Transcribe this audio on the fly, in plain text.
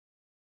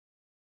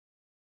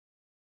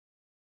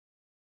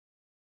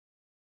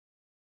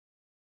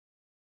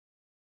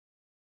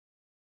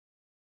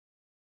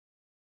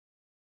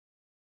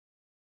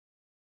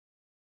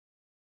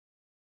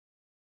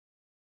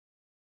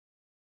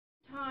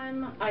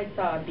Time I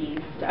saw a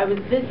beast, I was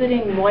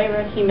visiting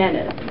Moira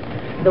Ximenez,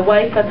 the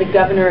wife of the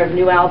governor of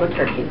New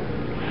Albuquerque.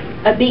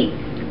 A beast,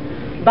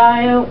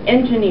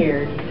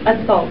 bioengineered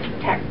assault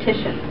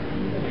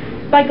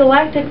tactician. By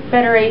Galactic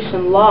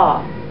Federation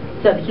law,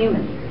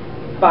 subhuman.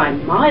 By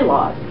my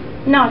laws,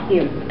 not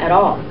human at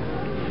all.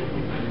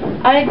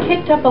 I had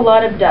kicked up a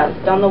lot of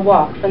dust on the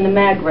walk from the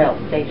mag rail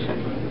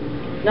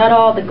station. Not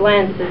all the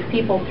glances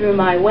people threw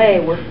my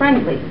way were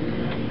friendly,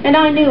 and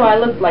I knew I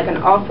looked like an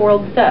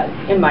off-world thug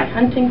in my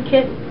hunting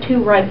kit,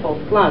 2 rifles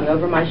slung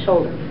over my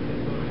shoulder.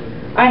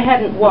 I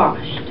hadn't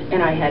washed,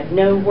 and I had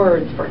no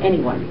words for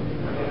anyone.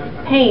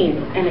 Pain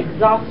and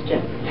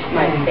exhaustion,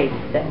 my face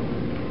said.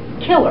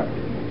 Killer,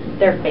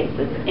 their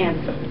faces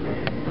answered.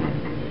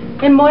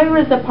 In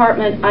Moira's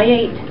apartment, I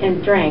ate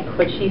and drank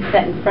what she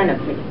set in front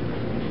of me.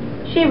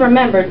 She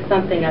remembered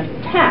something of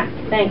tact,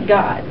 thank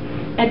God,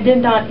 and did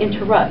not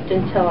interrupt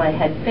until I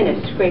had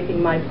finished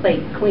scraping my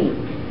plate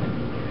clean.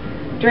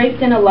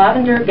 Draped in a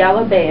lavender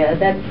galabea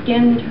that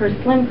skimmed her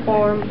slim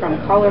form from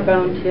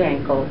collarbone to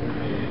ankle,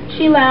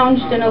 she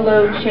lounged in a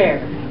low chair,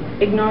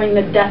 ignoring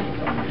the dust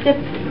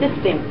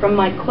sifting from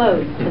my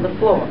clothes to the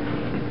floor.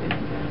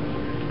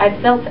 I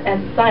felt as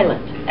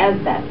silent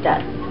as that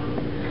dust.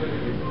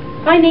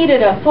 I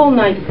needed a full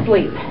night's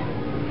sleep,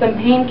 some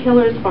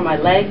painkillers for my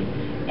legs,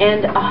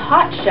 and a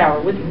hot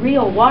shower with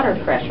real water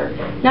pressure,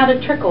 not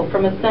a trickle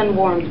from a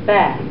sun-warmed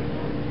bath.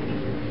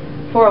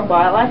 For a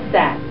while I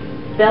sat,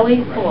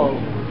 belly full,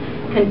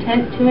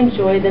 content to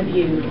enjoy the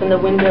view from the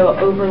window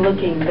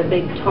overlooking the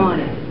big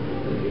Tawny.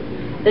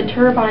 The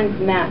turbines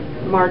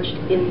marched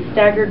in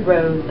staggered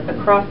rows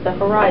across the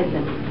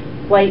horizon,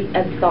 white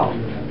as salt.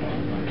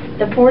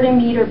 The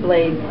 40-meter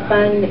blades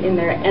spun in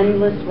their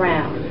endless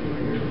round.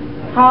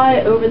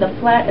 High over the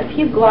flat, a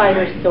few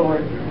gliders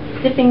soared,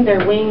 dipping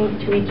their wings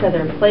to each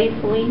other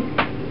playfully.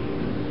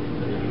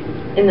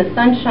 In the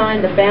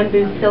sunshine, the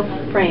bamboo silk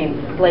frames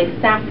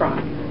blazed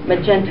saffron,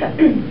 magenta,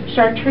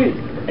 chartreuse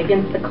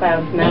against the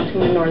clouds mounting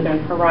the northern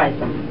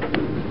horizon.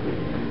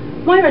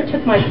 Moira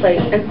took my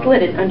plate and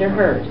slid it under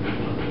hers.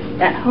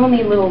 That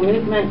homey little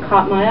movement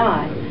caught my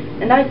eye,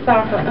 and I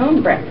saw her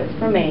own breakfast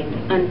remained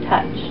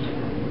untouched.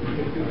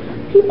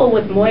 People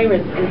with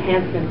Moira's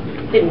enhancements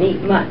didn't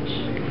eat much.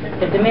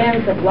 The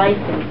demands of life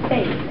in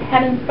space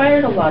had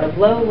inspired a lot of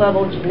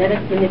low-level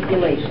genetic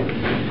manipulation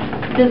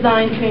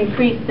designed to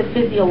increase the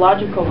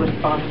physiological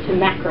response to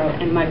macro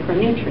and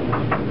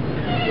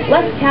micronutrients.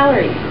 Less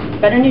calories,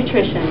 better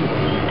nutrition,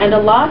 and a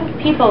lot of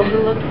people who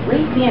looked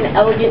sleepy and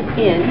elegant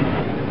in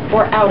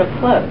or out of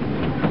clothes.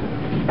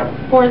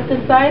 For a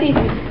society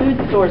whose food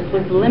source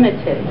was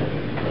limited,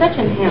 such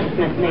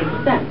enhancement made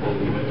sense.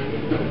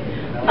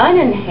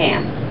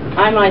 Unenhanced,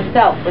 I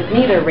myself was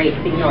neither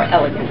racy nor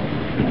elegant.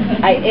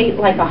 I ate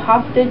like a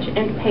hostage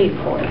and paid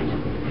for it.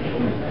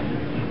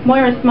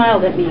 Moira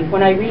smiled at me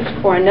when I reached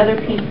for another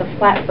piece of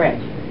flatbread.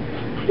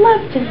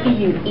 Love to see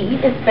you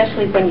eat,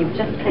 especially when you've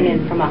just come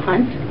in from a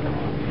hunt.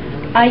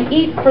 I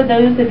eat for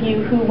those of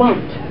you who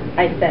won't,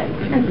 I said,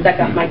 and stuck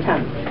up my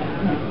tongue.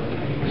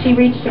 She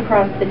reached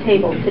across the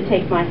table to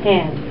take my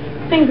hand,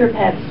 finger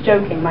pads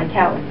stroking my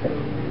calluses.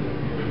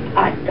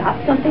 I've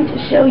got something to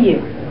show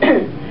you.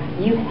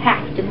 You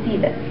have to see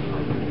this.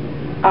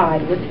 I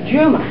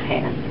withdrew my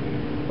hand.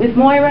 With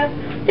Moira,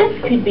 this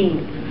could be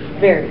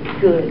very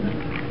good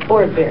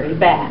or very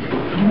bad.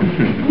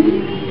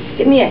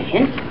 Give me a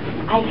hint.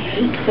 I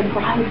hate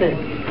surprises.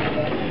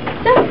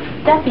 So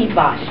stuffy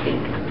Vashti.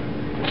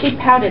 She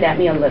pouted at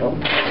me a little,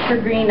 her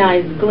green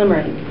eyes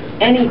glimmering,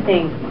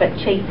 anything but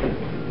chastened.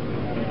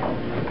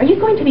 Are you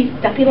going to be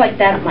stuffy like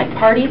that at my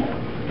party,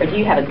 or do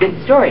you have a good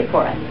story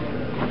for us?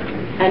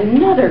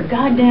 Another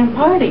goddamn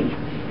party.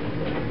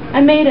 I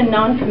made a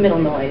non-committal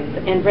noise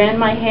and ran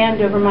my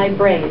hand over my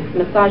braids,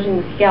 massaging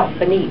the scalp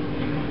beneath.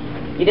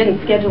 You didn't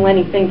schedule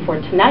anything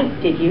for tonight,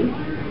 did you?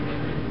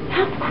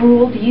 How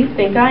cruel do you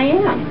think I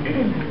am?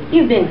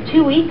 You've been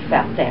 2 weeks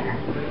out there.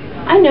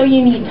 I know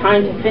you need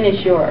time to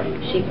finish your,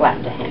 she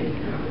flapped a hand,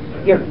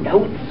 your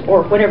notes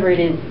or whatever it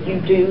is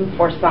you do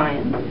for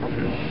science.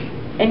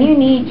 And you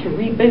need to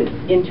reboot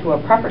into a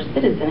proper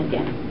citizen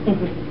again.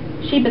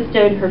 She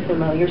bestowed her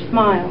familiar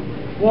smile,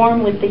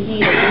 warm with the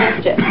heat of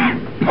mischief,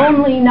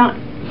 only not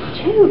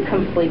too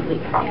completely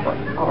proper,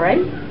 all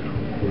right?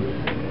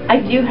 I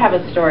do have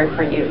a story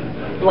for you.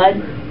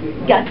 Blood,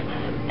 guts,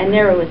 and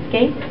narrow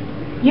escape.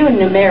 You and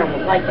Numair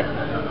will like it.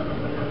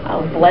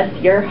 Oh, bless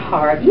your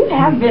heart. You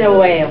have been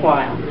away a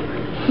while.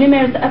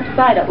 Numair's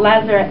upside at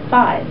Lazar at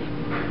 5.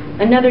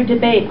 Another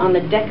debate on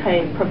the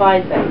Decade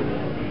Proviso.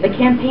 The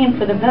campaign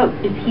for the vote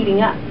is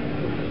heating up.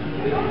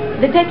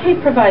 The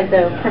Decade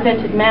Proviso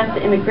prevented mass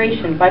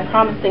immigration by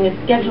promising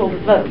a scheduled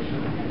vote,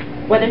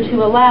 whether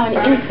to allow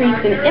an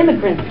increase in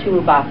immigrants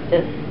to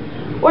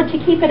Ubastis, or to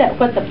keep it at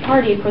what the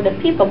Party for the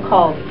People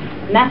called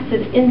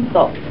massive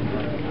insult,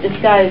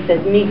 disguised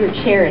as meager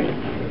charity.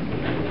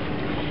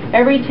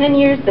 Every 10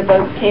 years, the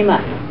vote came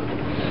up.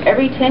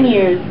 Every 10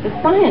 years, the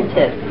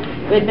scientists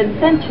who had been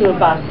sent to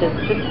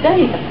Ubastis to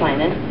study the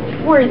planet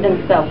worried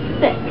themselves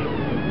sick.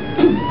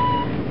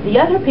 The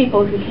other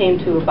people who came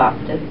to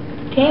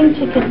Ubastis came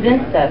to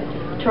convince us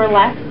to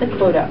relax the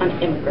quota on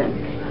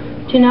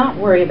immigrants, to not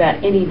worry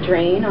about any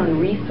drain on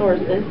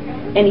resources,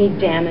 any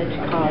damage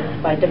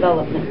caused by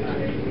development.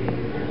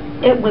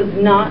 It was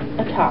not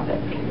a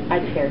topic I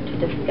cared to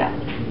discuss.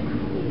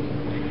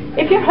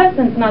 If your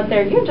husband's not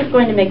there, you're just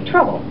going to make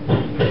trouble.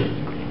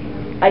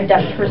 I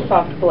ducked her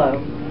soft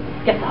blow.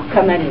 Guess I'll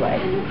come anyway.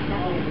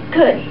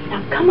 Good.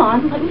 Now come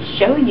on, let me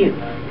show you.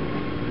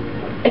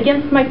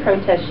 Against my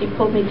protest, she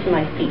pulled me to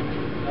my feet.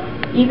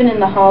 Even in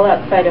the hall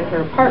outside of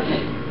her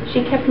apartment,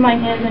 she kept my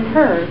hand in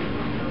hers,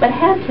 but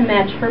had to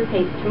match her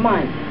pace to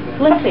mine,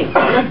 limping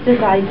just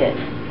as I did.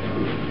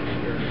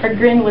 Her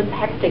grin was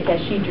hectic as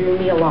she drew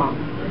me along.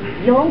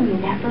 You'll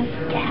never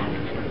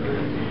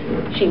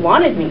guess. She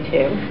wanted me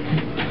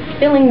to.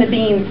 Spilling the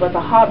beans was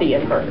a hobby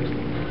of hers.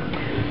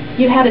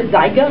 You had a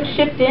zygote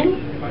shipped in,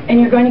 and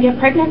you're going to get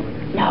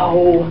pregnant?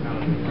 No.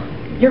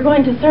 You're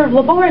going to serve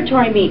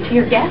laboratory meat to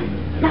your guests?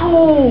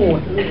 No.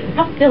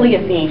 How silly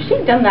of me.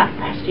 She'd done that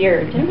last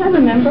year. Didn't I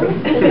remember?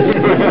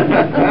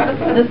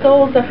 The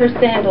soles of her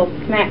sandals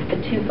smacked the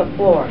tufa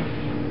floor.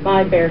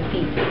 My bare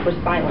feet were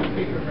silent.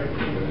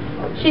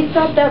 She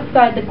stopped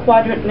outside the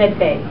quadrant med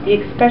bay, the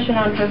expression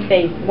on her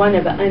face one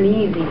of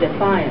uneasy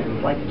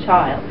defiance, like a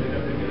child.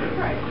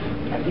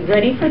 Are you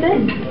ready for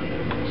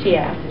this? She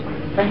asked,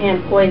 her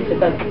hand poised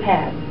above the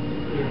pad.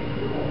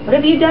 What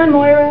have you done,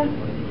 Moira?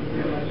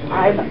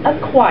 I've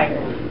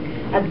acquired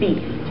a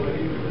beast.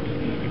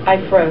 I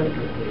froze.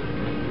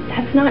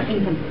 That's not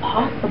even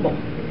possible.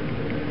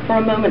 For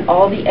a moment,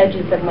 all the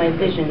edges of my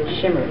vision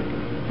shimmered.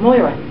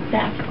 Moira,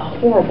 that's a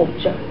horrible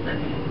joke.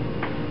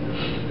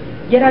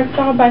 Yet I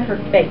saw by her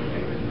face,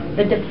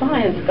 the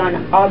defiance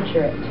gone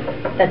obdurate,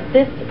 that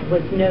this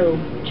was no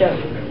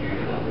joke.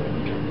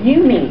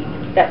 You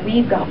mean that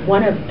we've got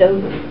one of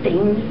those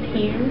things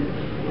here?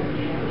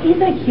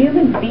 He's a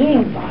human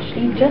being,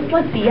 Vashti, just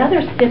like the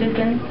other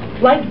citizens.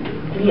 Like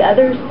the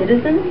other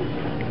citizens?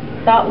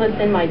 Thoughtless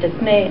in my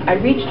dismay, I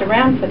reached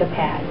around for the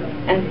pad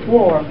and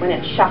swore when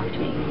it shocked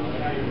me.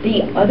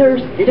 The other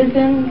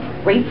citizens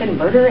rape and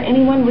murder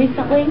anyone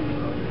recently?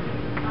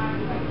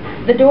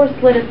 The door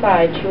slid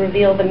aside to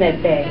reveal the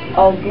med bay,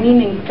 all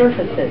gleaming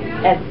surfaces,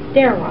 as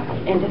sterile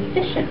and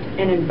efficient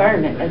an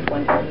environment as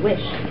one could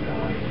wish.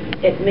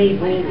 It made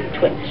me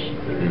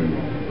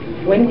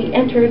twitch. When we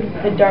entered,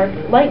 the dark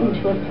lightened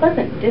to a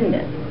pleasant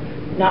dimness,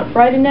 not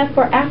bright enough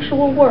for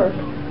actual work,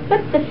 but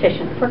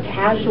sufficient for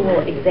casual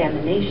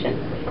examination.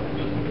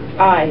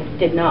 I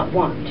did not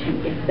want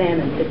to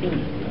examine the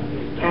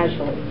beast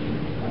casually.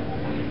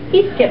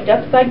 He skipped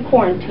upside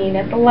quarantine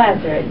at the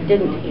Lazaret,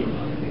 didn't he?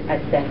 I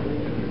said.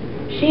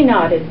 She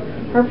nodded,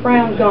 her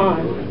frown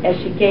gone as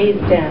she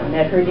gazed down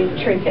at her new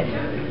trinket,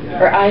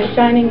 her eyes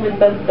shining with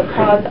both the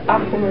paw's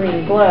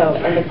aquamarine glow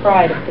and the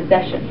pride of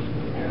possession.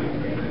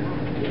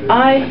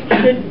 I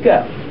should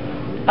go.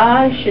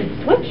 I should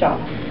switch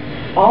off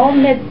all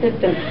med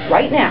systems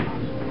right now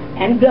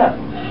and go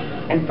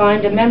and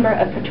find a member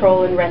of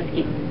Patrol and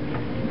Rescue.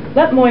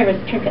 Let Moira's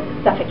trinket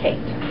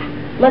suffocate.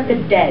 Let the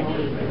dead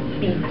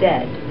be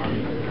dead.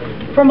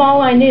 From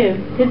all I knew,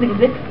 his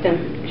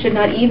existence should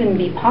not even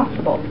be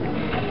possible.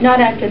 Not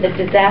after the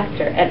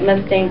disaster at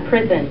Mustang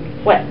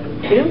Prison, what,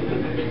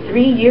 2,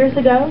 3 years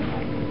ago?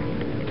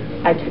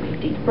 I took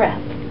a deep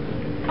breath.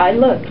 I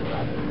looked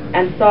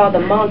and saw the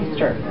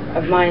monster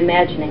of my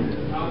imagining.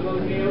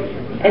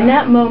 In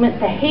that moment,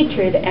 the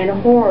hatred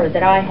and horror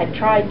that I had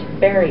tried to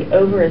bury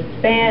over a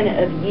span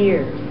of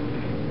years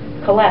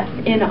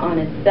collapsed in on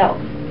itself,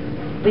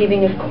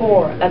 leaving a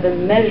core of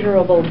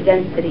immeasurable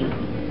density,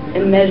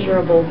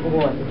 immeasurable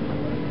void.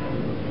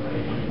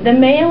 The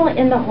male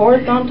in the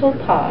horizontal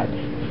pod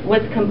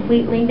was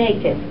completely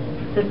naked,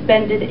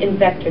 suspended in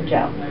vector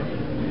gel.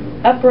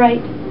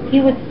 Upright, he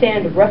would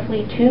stand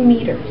roughly 2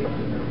 meters.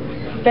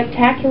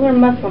 Spectacular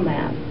muscle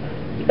mass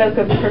spoke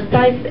of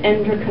precise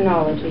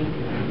endocrinology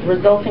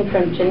resulting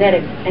from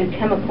genetics and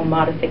chemical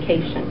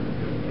modification.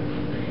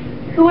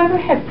 Whoever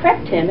had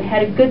prepped him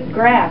had a good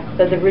grasp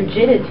of the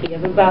rigidity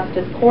of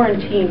Augusta's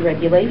quarantine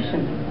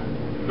regulations.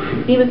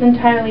 He was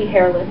entirely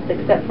hairless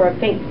except for a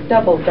faint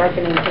stubble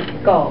darkening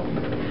his skull.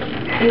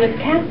 He was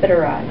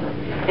catheterized,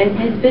 and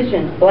his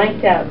vision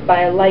blanked out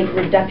by a light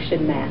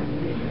reduction mask.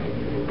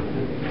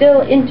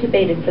 Still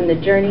intubated from the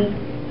journey,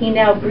 he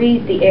now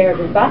breathed the air of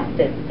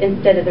Augustus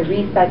instead of the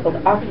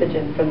recycled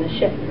oxygen from the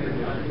ship.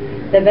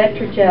 The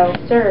vector gel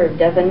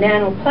served as a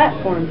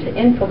nano-platform to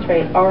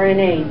infiltrate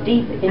RNA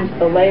deep into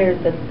the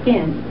layers of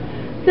skin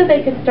so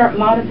they could start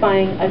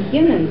modifying a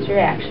human's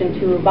reaction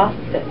to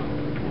Augustus.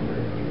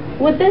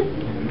 Would this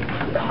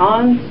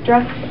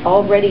construct's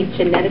already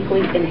genetically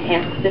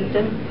enhanced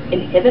system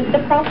inhibit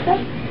the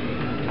process?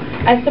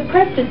 I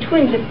suppressed a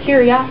twinge of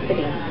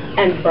curiosity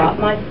and brought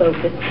my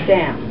focus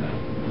down.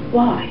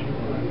 Why?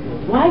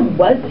 Why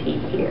was he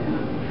here?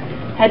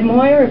 Had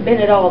Moira been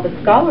at all the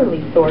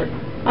scholarly sort,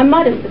 I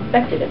might have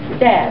suspected a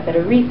stab at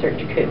a research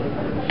coup.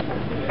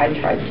 I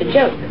tried to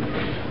joke.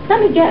 Let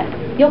me guess,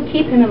 you'll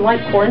keep him in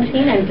light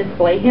quarantine and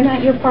display him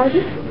at your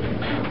party?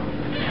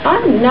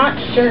 I'm not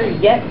sure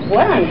yet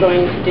what I'm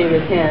going to do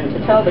with him, to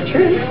tell the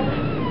truth.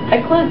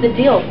 I closed the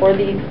deal for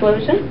the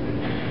explosion,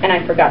 and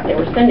I forgot they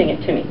were sending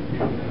it to me.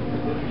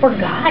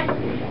 Forgot?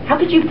 How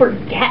could you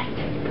forget?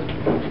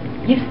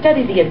 You've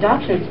studied the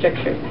adoption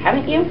strictures,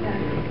 haven't you?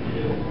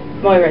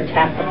 Moira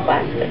tapped the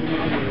plastic.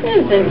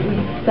 Isn't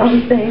he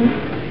something?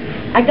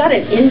 I got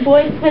an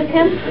invoice with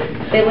him.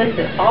 They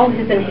listed all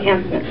his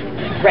enhancements.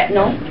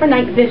 Retinal for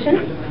night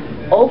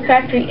vision,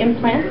 olfactory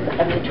implants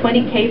up to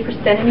 20K per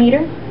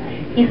centimeter.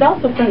 He's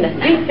also from the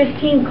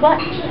 315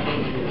 clutch.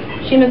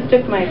 She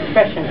mistook my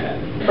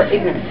expression for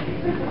ignorance.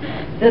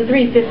 The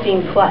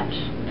 315 clutch.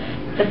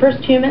 The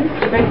first humans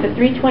to break the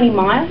 320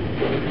 mile?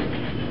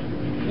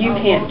 You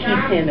can't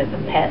keep him as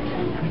a pet.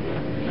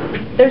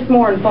 There's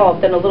more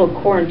involved than a little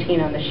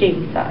quarantine on the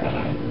shady side.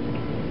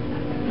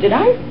 Did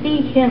I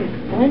see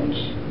him flinch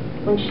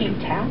when she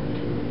tapped?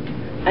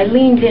 I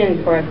leaned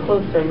in for a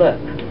closer look.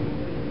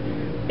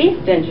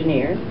 Beast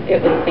engineers,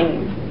 it would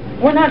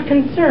seem, were not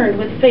concerned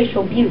with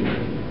facial beauty.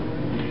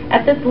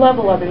 At this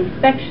level of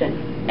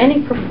inspection,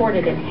 any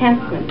purported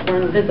enhancements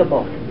were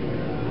invisible.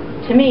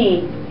 To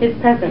me, his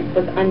presence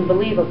was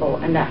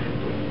unbelievable enough.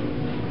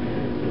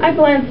 I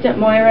glanced at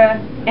Moira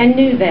and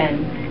knew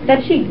then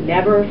that she'd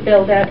never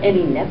filled out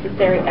any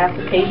necessary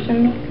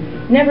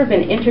applications, never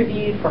been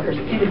interviewed for her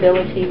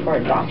suitability for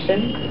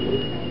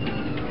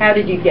adoption. How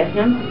did you get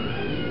him?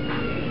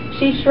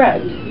 She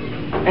shrugged,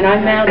 and I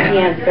mouthed the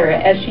answer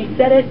as she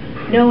said it,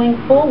 knowing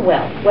full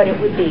well what it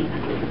would be.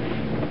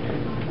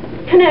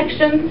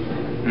 Connections.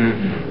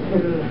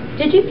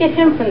 Did you get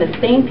him from the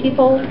same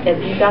people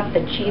as you got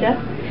the cheetah?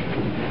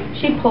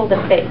 She pulled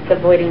a face,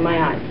 avoiding my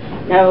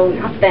eyes. No,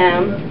 not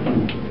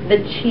them. The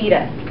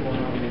cheetah.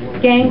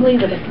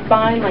 Gangly with a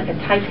spine like a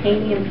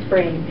titanium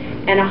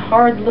spring and a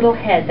hard little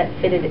head that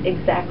fitted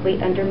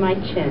exactly under my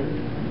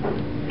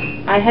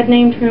chin. I had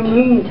named her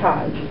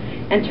Moontaz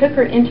and took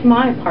her into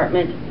my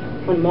apartment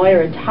when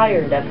Moira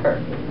tired of her.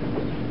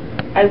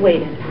 I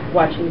waited,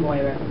 watching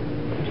Moira.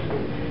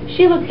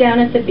 She looked down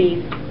at the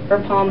beast, her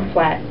palm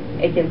flat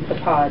against the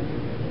pods,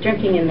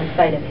 drinking in the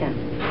sight of him.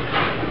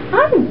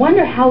 I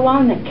wonder how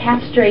long the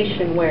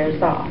castration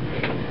wears off.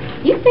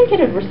 You think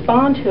it'd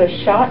respond to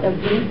a shot of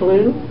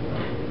V-Blue?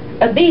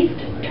 A beast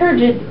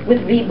turgid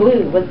with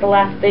V-Blue was the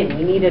last thing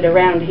we needed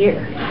around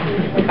here.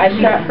 I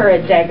shot her a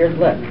daggered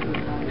look.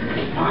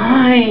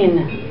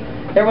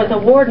 Fine. There was a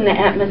warden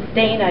at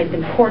Mustaine I'd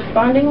been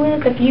corresponding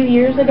with a few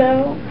years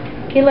ago.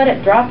 He let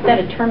it drop that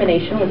a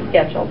termination was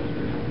scheduled.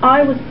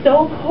 I was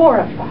so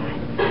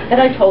horrified that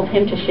I told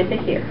him to ship it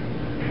here.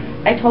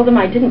 I told him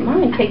I didn't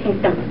mind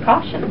taking some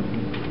precautions.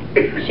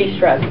 She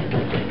shrugged.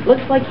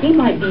 Looks like he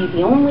might be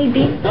the only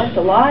beast left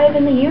alive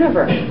in the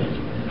universe.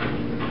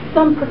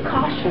 Some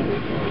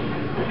precautions.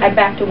 I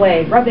backed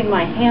away, rubbing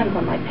my hands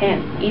on my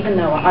pants, even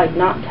though I'd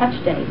not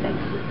touched anything.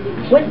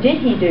 What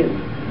did he do?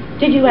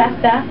 Did you ask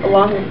that,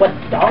 along with what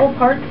doll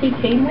parts he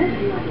came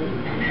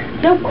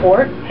with? No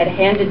court had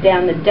handed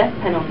down the death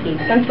penalty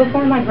since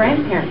before my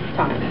grandparents'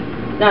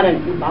 time. Not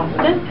on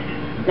Boston,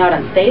 not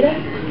on Theta,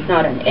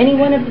 not on any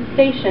one of the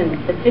stations,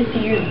 the 50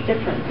 years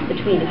difference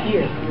between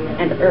here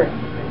and Earth.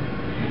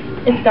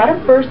 It's got a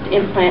burst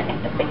implant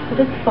at the base of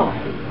his skull.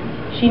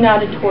 She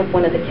nodded toward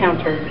one of the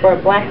counters where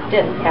a black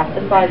disc half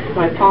the size of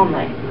my palm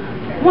lay.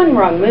 One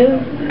wrong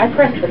move, I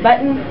pressed the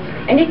button,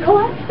 and he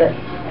collapses.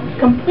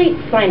 Complete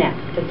synapse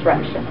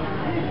disruption.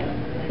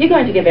 You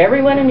going to give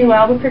everyone in New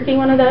Albuquerque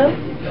one of those?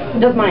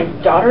 Does my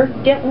daughter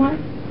get one?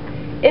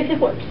 If it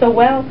worked so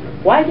well,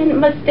 why didn't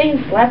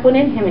Mustaine slap one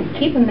in him and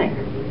keep him there?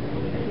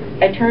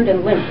 I turned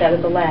and limped out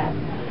of the lab.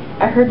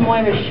 I heard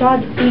Moira's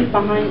shod feet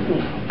behind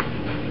me.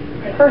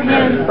 Her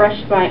hand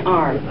brushed my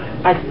arm.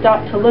 I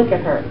stopped to look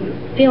at her,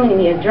 feeling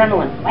the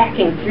adrenaline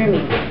whacking through me,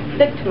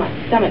 sick to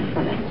my stomach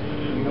from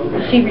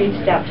it. She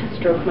reached out to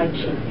stroke my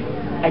cheek.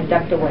 I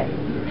ducked away.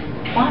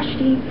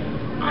 Vashti,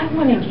 I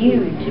wanted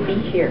you to be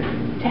here,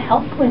 to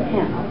help with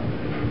him.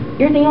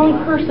 You're the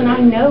only person I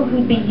know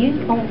who'd be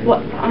useful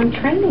on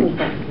training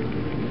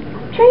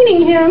him.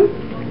 Training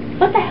him?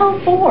 What the hell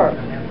for?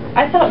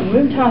 I thought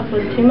Moontaz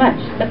was too much,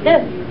 but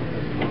this,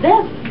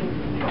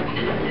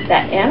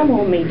 that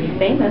animal made you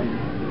famous.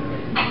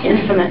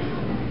 Infamous.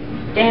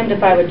 Damned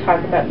if I would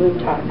talk about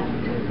Moontaz.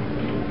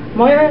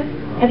 Moira,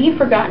 have you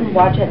forgotten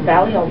Wadjet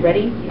Valley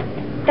already?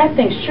 That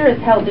thing sure as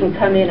hell didn't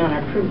come in on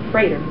our crude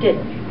freighter, did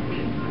it?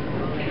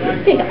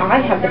 You think I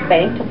have the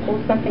bank to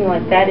pull something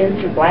like that in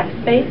through black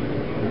space?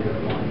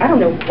 I don't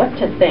know what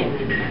to think.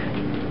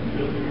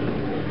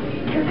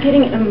 You're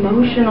getting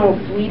emotional,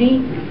 sweetie.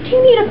 Do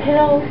you need a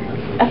pill?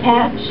 A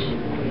patch?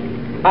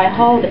 I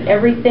hauled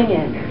everything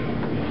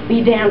in.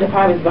 Be damned if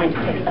I was going to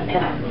take a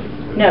pill.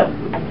 No,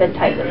 I said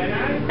tightly.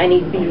 I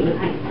need BB.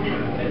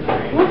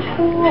 What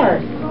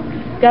for?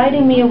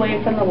 Guiding me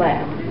away from the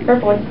lab, her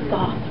voice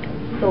soft,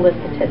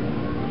 solicitous.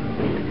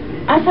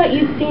 I thought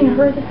you'd seen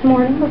her this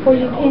morning before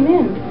you came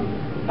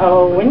in.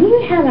 Oh, and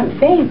you haven't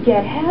bathed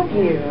yet, have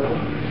you?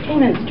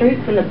 Came in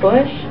straight from the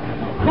bush?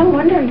 No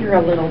wonder you're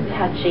a little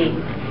touchy.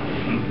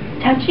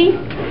 Touchy?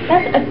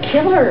 That's a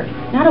killer,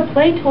 not a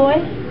play toy.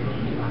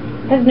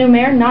 Has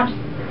Numair not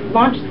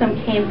launched some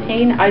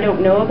campaign I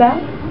don't know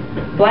about?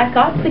 Black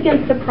ops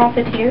against the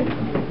profiteers?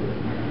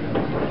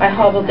 I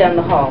hobbled down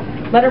the hall.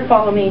 Let her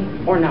follow me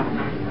or not.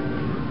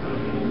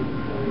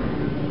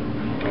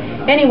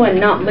 Anyone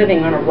not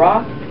living on a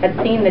rock had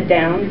seen the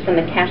downs from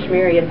the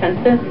Kashmiri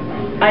offensive,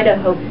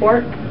 Idaho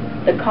Fort,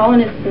 the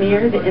colonists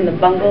smeared in the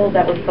bungle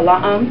that was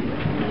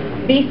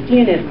Sala'am. Beast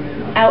units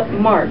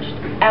outmarched,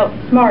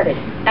 outsmarted,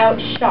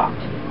 outshot,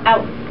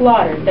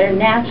 outslaughtered their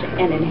matched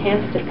and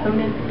enhanced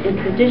opponents in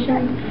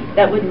traditions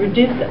that would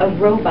reduce a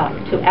robot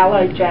to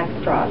allied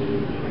jackstraws.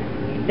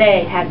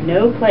 They had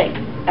no place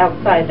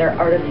outside their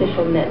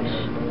artificial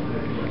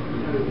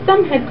niche.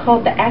 Some had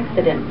called the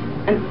accident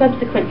and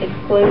subsequent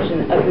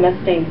explosion of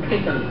Mustang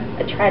Prison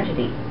a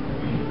tragedy.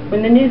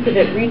 When the news of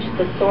it reached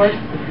the source,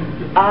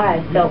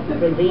 I felt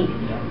relief.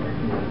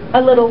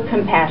 A little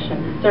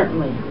compassion,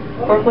 certainly,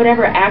 for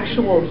whatever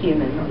actual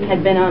humans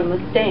had been on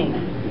Mustang,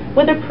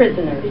 whether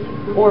prisoners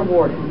or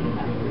wardens.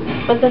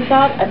 But the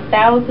thought of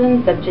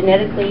thousands of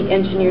genetically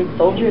engineered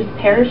soldiers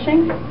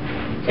perishing,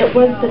 it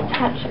was the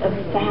touch of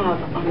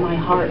salve on my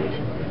heart.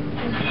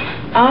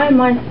 I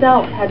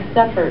myself had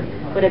suffered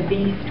what a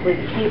beast was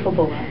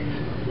capable of.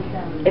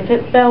 If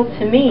it fell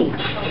to me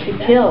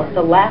to kill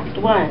the last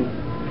one,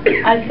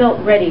 I felt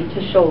ready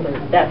to shoulder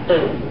that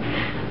burden.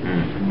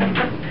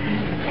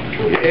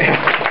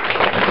 Yeah.